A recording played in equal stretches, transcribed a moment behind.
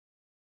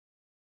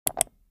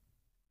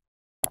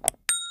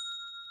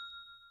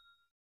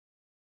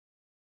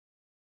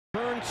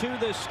returned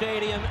to this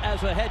stadium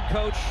as a head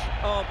coach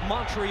of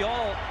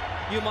Montreal,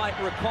 you might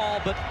recall,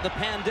 but the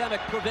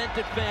pandemic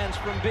prevented fans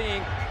from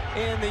being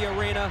in the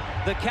arena.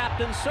 The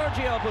captain,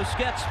 Sergio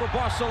Busquets for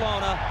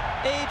Barcelona,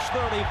 age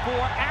 34.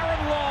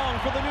 Aaron Long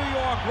for the New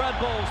York Red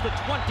Bulls, the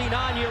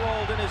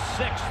 29-year-old in his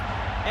 6th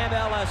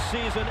MLS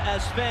season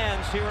as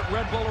fans here at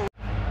Red Bull Arena.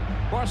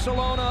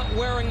 Barcelona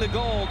wearing the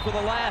gold for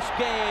the last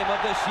game of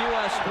this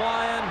U.S.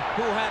 Squire,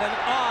 who had an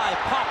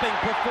eye-popping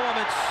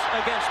performance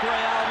against Real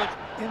Madrid.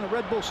 In the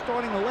Red Bull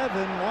starting 11,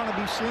 want to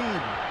be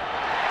seen.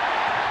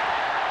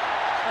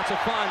 That's a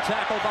fine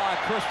tackle by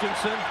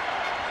Christensen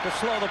to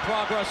slow the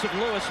progress of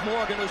Lewis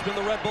Morgan, who's been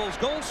the Red Bulls'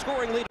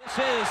 goal-scoring leader. This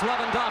is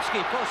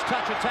Lewandowski, first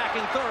touch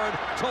attacking third.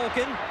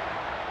 Tolkien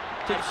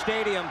to the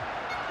stadium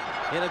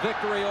in a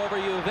victory over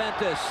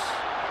Juventus.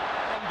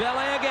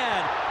 Dembele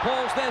again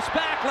pulls this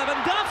back.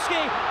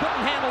 Lewandowski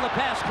couldn't handle the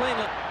pass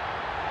cleanly.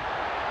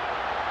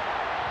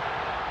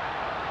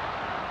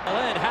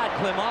 In had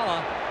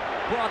Klimala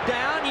brought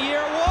down.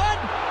 Yearwood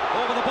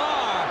over the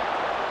bar.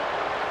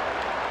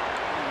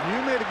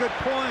 You made a good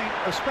point,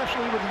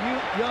 especially with a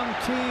young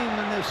team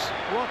in this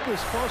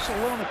raucous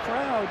Barcelona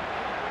crowd,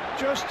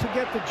 just to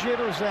get the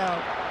jitters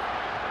out.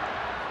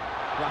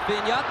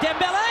 Rafinha,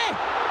 Dembele!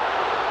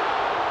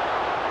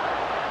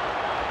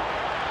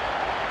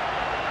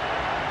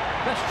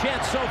 Best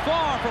chance so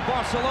far for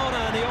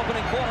Barcelona in the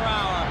opening quarter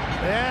hour.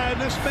 Yeah,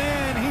 and this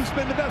man, he's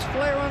been the best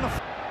player on the...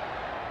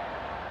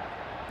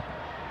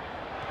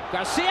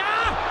 Garcia!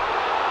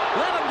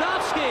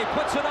 Lewandowski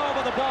puts it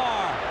over the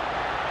bar.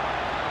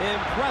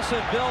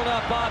 Impressive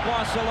build-up by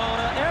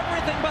Barcelona.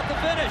 Everything but the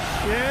finish.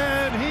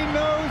 Yeah, and he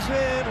knows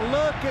it.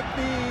 Look at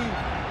the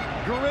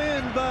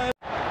grin by...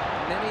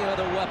 Many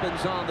other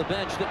weapons on the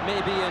bench that may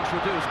be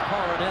introduced.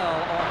 Coronel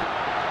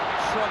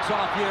shrugs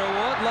off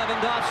Yearwood.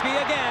 Lewandowski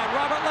again.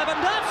 Robert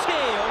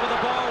Lewandowski over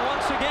the bar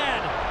once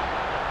again.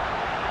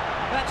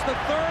 That's the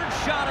third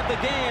shot of the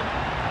game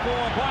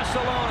for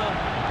Barcelona.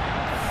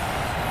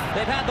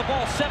 They've had the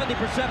ball 70%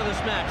 of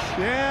this match.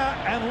 Yeah,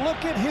 and look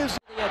at his...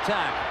 The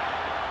attack.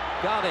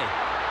 Gavi,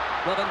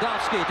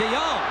 Lewandowski, De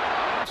Jong.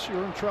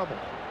 You're in trouble.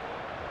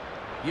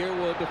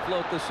 Yearwood to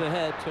float this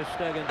ahead to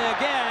Stegen.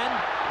 Again,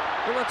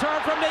 the return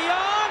from De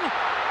Jong.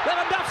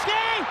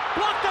 Lewandowski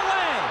blocked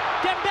away.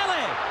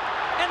 Dembele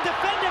and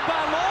defended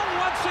by Long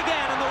once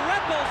again. And the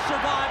Red Bulls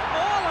survived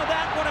all of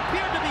that. What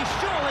appeared to be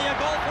surely a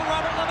goal for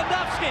Robert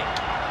Lewandowski.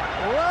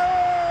 Whoa!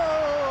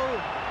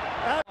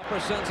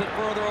 Sends it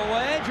further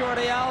away.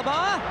 Jordi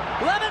Alba.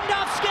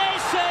 Lewandowski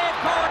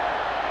saved.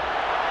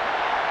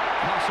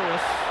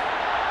 Caceres.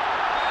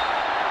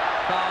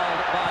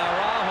 Fouled by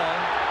Araujo.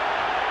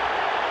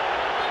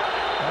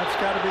 That's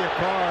got to be a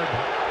card.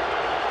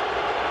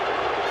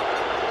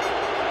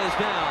 Is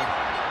down.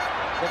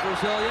 The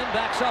Brazilian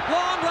backs up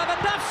long.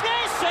 Lewandowski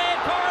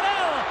saved. Coronel.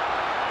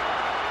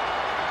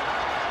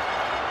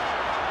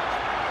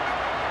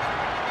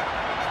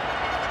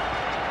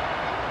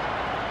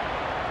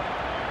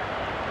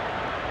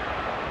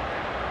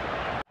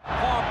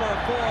 Harper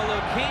for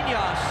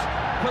Luquinhas.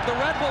 Could the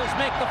Red Bulls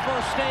make the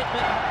first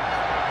statement?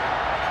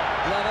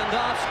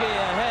 Lewandowski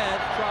ahead,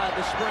 tried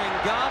to spring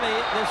Gavi.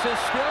 This is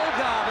still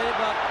Gavi,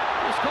 but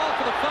he's called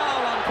for the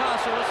foul on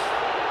Caceres.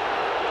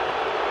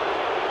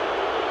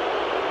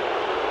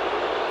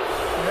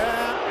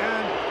 Yeah,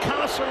 and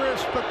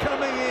Caceres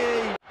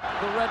becoming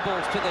the Red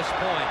Bulls to this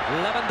point.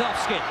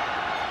 Lewandowski.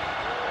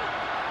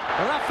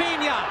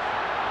 Rafinha.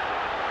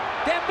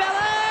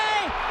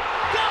 Dembele!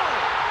 Goal!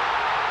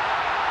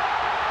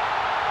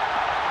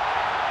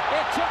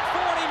 It took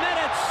 40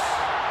 minutes.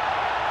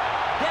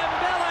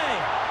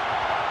 Dembele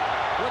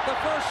with the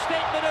first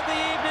statement of the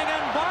evening,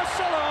 and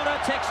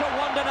Barcelona takes a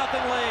 1-0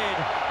 lead.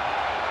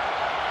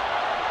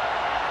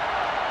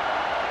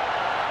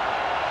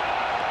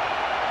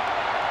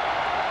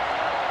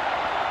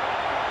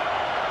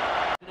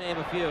 To name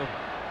a few.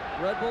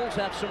 Red Bulls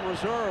have some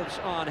reserves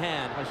on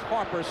hand as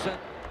Harper sent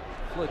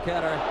flick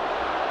header.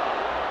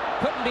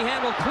 Couldn't be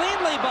handled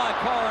cleanly by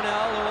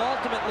Coronel, who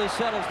ultimately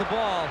settles the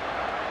ball.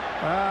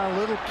 a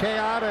little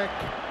chaotic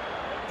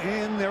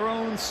in their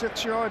own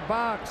 6-yard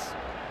box.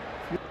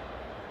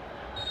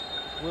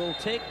 Will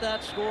take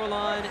that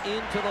scoreline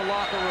into the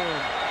locker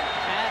room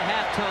at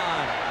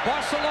halftime.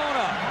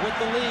 Barcelona with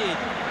the lead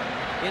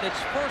in its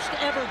first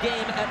ever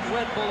game at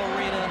Red Bull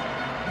Arena.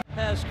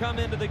 Has come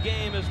into the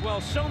game as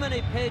well. So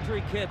many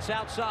Pedri kits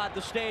outside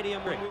the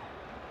stadium.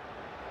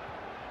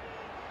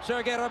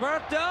 Sergio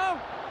Roberto.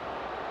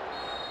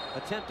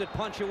 Attempted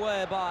punch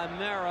away by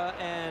Mera,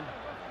 and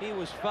he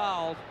was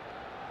fouled.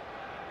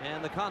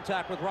 And the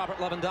contact with Robert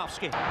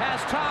Lewandowski.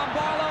 Has Tom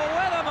Barlow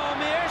with him.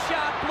 Omir,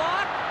 shot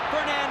blocked.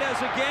 Fernandez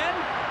again.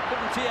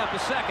 Couldn't tee up a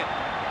second.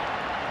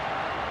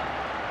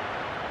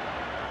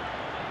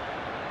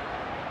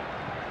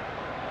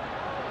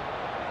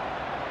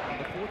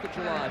 The 4th of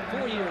July,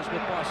 4 years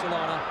with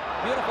Barcelona.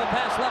 Beautiful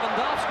pass,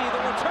 Lewandowski.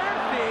 The return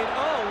feed.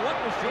 Oh, what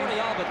was Jordi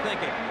Alba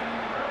thinking?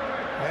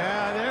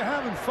 Yeah, they're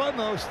having fun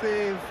though,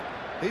 Steve.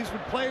 He's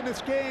been playing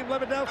this game,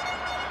 Lewandowski.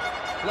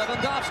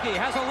 Lewandowski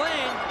has a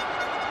lane.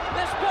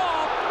 This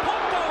ball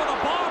poked over the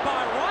bar by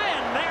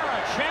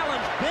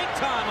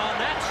time on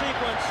that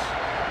sequence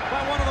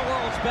by one of the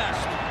world's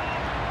best.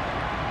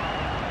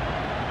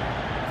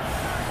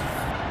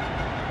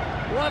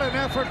 What an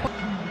effort.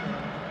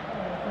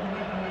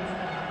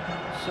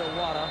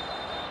 Sawada,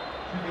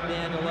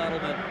 Daniel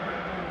Edelman.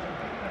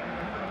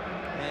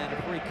 And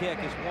a free kick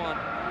is won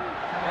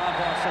by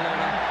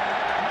Barcelona.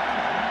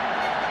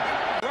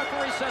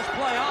 Referee says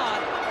play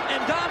on, and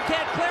Dom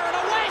can't clear it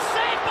away.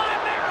 Saved by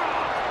Mera!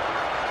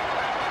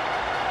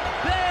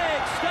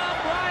 Big stop,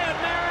 Ryan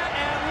Mera,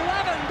 and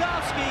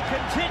Lewandowski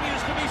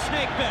continues to be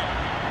snake bit.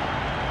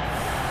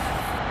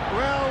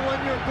 Well, when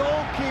your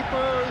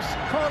goalkeepers,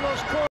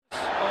 Carlos Correa.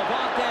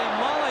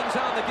 Mullings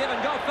on the give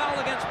and go. Foul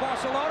against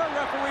Barcelona.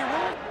 Referee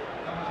rule.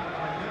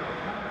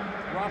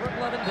 Robert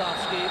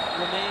Lewandowski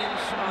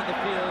remains on the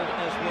field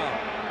as well.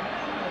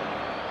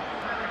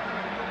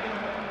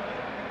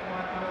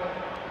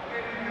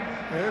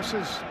 This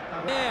is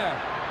There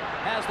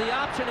has the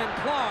option, and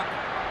Clark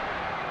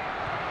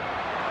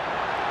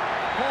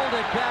hold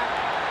it back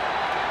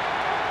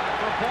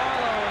for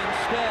Barlow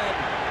instead.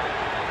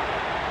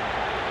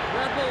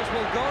 Red Bulls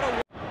will go to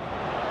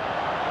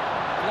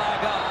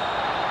flag up.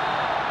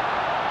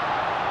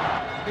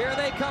 Here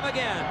they come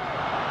again.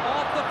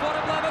 Off the foot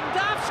of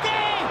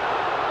Lewandowski.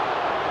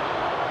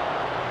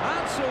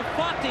 Ansu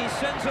Fati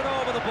sends it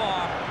over the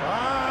bar.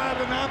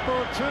 an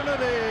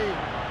opportunity.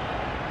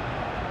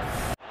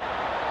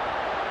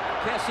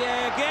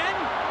 Kessié again.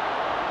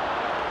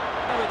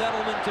 With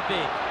Edelman to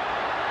beat.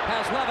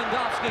 Has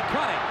Lewandowski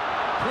cutting.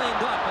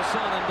 Cleaned up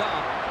Hassan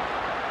Ndam.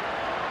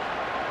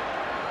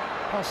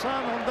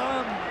 Hassan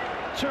Ndam,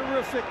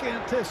 terrific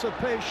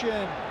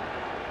anticipation.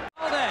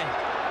 Alde.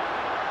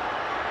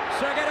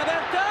 Sergei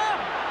Roberto.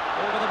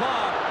 Over the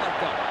bar. Let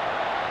go.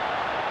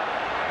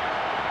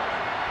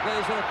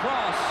 Plays it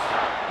across.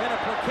 In a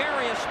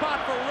precarious spot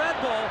for Red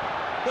Bull.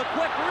 The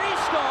quick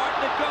restart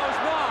that goes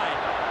wide.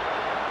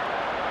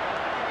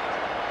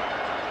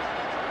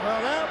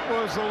 Well, that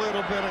was a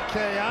little bit of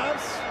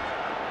chaos.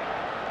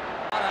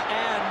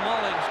 And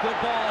Mullings, good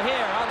ball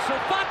here. Ansu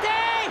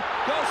Fati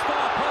goes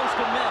far post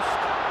and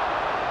missed.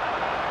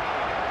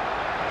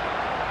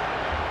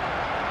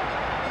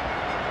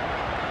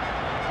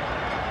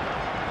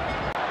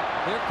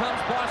 Here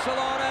comes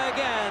Barcelona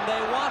again.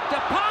 They want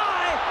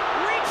Depay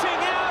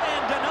reaching out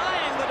and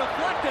denying the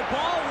deflected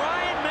ball.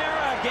 Ryan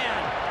Mera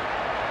again.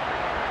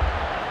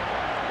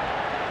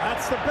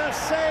 That's the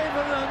best save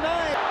of the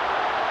night.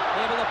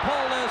 Able to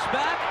pull this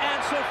back.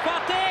 Ansu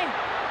Fati.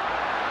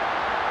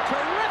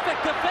 Terrific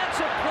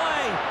defensive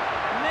play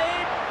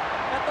made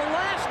at the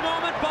last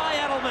moment by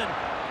Edelman.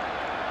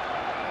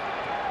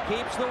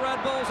 Keeps the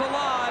Red Bulls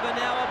alive, and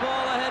now a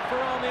ball ahead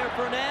for Omir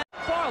Fernandez.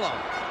 Barlow.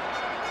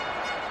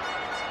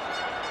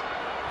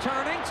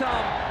 Turning,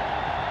 Tom.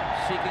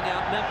 Seeking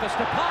out Memphis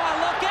Depay.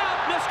 Look out!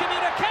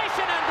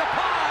 Miscommunication, and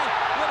Depay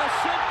with a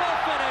simple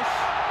finish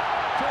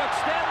to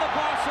extend the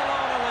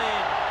Barcelona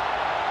lead.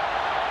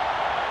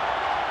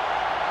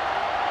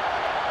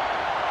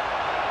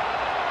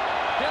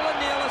 Dylan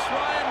Nealis,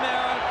 Ryan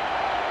Mera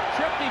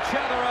tripped each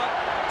other up.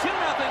 2-0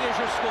 is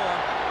your score.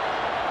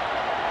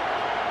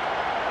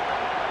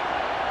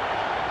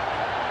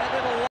 And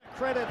it'll...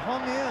 Credit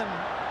hung in.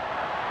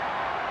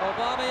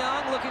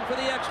 Aubameyang looking for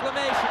the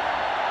exclamation.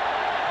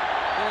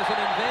 There's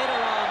an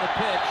invader on the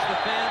pitch. The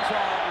fans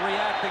are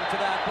reacting to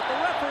that, but the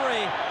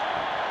referee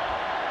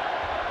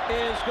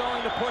is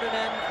going to put an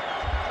end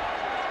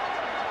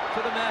to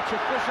the match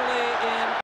officially in